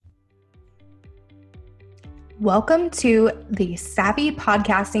Welcome to the Savvy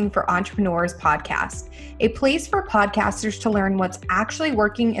Podcasting for Entrepreneurs podcast, a place for podcasters to learn what's actually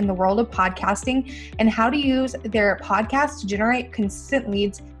working in the world of podcasting and how to use their podcast to generate consistent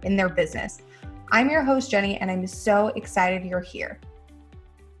leads in their business. I'm your host, Jenny, and I'm so excited you're here.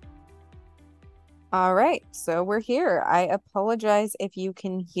 All right, so we're here. I apologize if you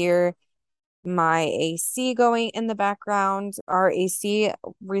can hear my AC going in the background. Our AC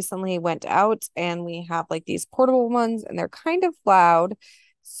recently went out and we have like these portable ones and they're kind of loud.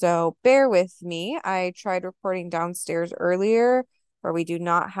 So bear with me. I tried recording downstairs earlier where we do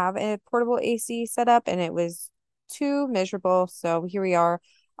not have a portable AC set up and it was too miserable. So here we are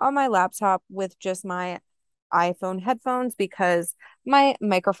on my laptop with just my iPhone headphones because my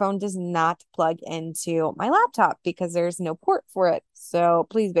microphone does not plug into my laptop because there's no port for it. So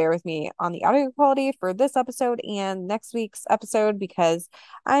please bear with me on the audio quality for this episode and next week's episode because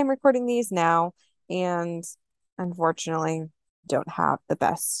I'm recording these now and unfortunately don't have the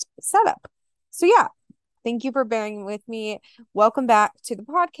best setup. So yeah, thank you for bearing with me. Welcome back to the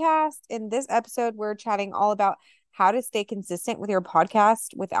podcast. In this episode, we're chatting all about how to stay consistent with your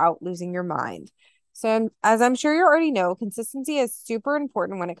podcast without losing your mind. So, as I'm sure you already know, consistency is super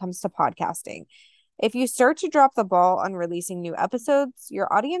important when it comes to podcasting. If you start to drop the ball on releasing new episodes,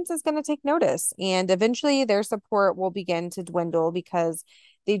 your audience is going to take notice, and eventually their support will begin to dwindle because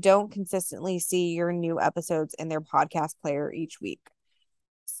they don't consistently see your new episodes in their podcast player each week.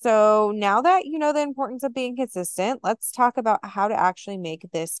 So, now that you know the importance of being consistent, let's talk about how to actually make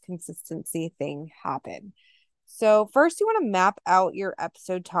this consistency thing happen. So, first, you want to map out your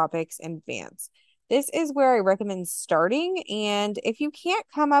episode topics in advance. This is where I recommend starting. And if you can't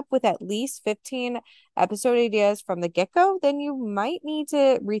come up with at least 15 episode ideas from the get-go, then you might need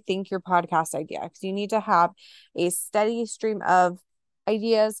to rethink your podcast idea because you need to have a steady stream of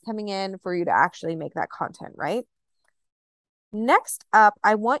ideas coming in for you to actually make that content, right? Next up,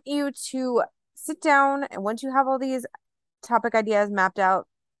 I want you to sit down and once you have all these topic ideas mapped out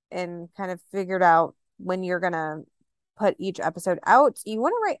and kind of figured out when you're going to put each episode out, you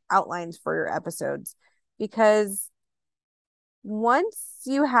want to write outlines for your episodes because once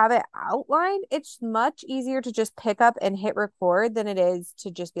you have it outlined, it's much easier to just pick up and hit record than it is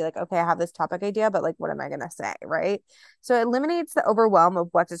to just be like, okay, I have this topic idea, but like, what am I going to say? Right. So it eliminates the overwhelm of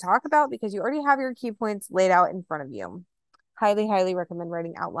what to talk about because you already have your key points laid out in front of you. Highly, highly recommend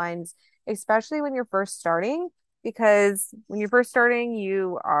writing outlines, especially when you're first starting, because when you're first starting,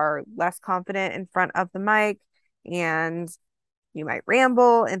 you are less confident in front of the mic and you might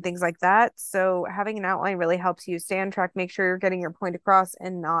ramble and things like that. So having an outline really helps you stay on track, make sure you're getting your point across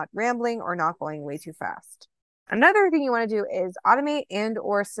and not rambling or not going way too fast. Another thing you want to do is automate and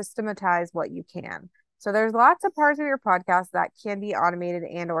or systematize what you can. So there's lots of parts of your podcast that can be automated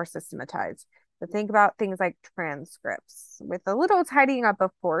and or systematized. So think about things like transcripts with a little tidying up, of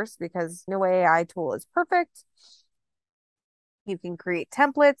course, because no AI tool is perfect. You can create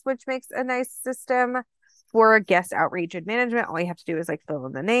templates, which makes a nice system for guest outreach and management. All you have to do is like fill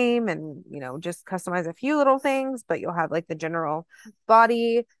in the name and, just customize a few little things, but you'll have like the general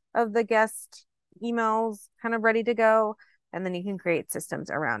body of the guest emails kind of ready to go. And then you can create systems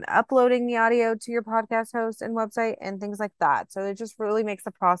around uploading the audio to your podcast host and website and things like that. So it just really makes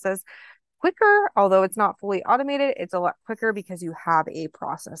the process quicker. Although it's not fully automated, it's a lot quicker because you have a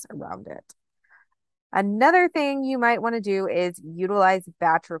process around it. Another thing you might want to do is utilize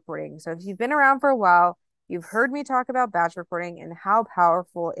batch recording. So if you've been around for a while, you've heard me talk about batch recording and how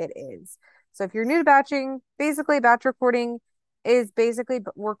powerful it is. So if you're new to batching, basically batch recording is basically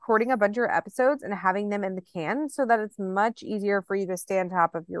recording a bunch of your episodes and having them in the can so that it's much easier for you to stay on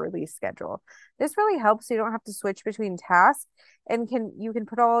top of your release schedule. This really helps so you don't have to switch between tasks and you can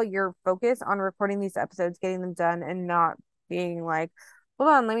put all your focus on recording these episodes, getting them done and not being like, hold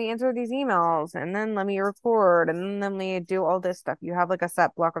on, let me answer these emails and then let me record and then let me do all this stuff. You have like a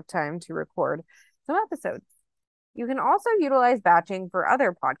set block of time to record some episodes. You can also utilize batching for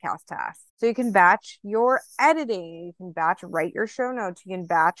other podcast tasks. So you can batch your editing, you can batch write your show notes, you can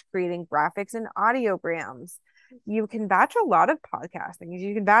batch creating graphics and audiograms. You can batch a lot of podcasting.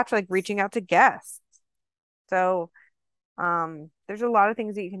 You can batch like reaching out to guests. So there's a lot of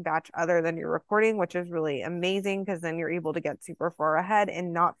things that you can batch other than your recording, which is really amazing because then you're able to get super far ahead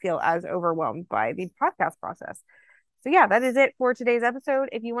and not feel as overwhelmed by the podcast process. So yeah, that is it for today's episode.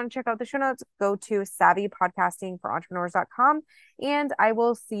 If you want to check out the show notes, go to savvypodcastingforentrepreneurs.com and I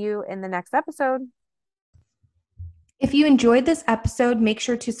will see you in the next episode. If you enjoyed this episode, make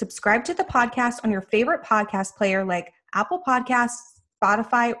sure to subscribe to the podcast on your favorite podcast player like Apple Podcasts,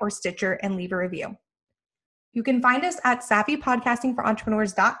 Spotify, or Stitcher and leave a review. You can find us at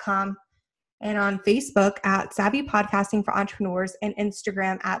savvypodcastingforentrepreneurs.com and on Facebook at Savvy Podcasting for Entrepreneurs and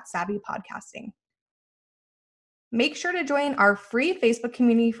Instagram at Savvy Podcasting. Make sure to join our free Facebook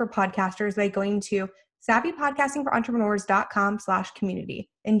community for podcasters by going to savvypodcastingforentrepreneurs.com/community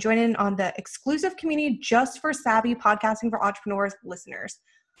and join in on the exclusive community just for Savvy Podcasting for Entrepreneurs listeners.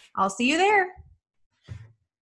 I'll see you there.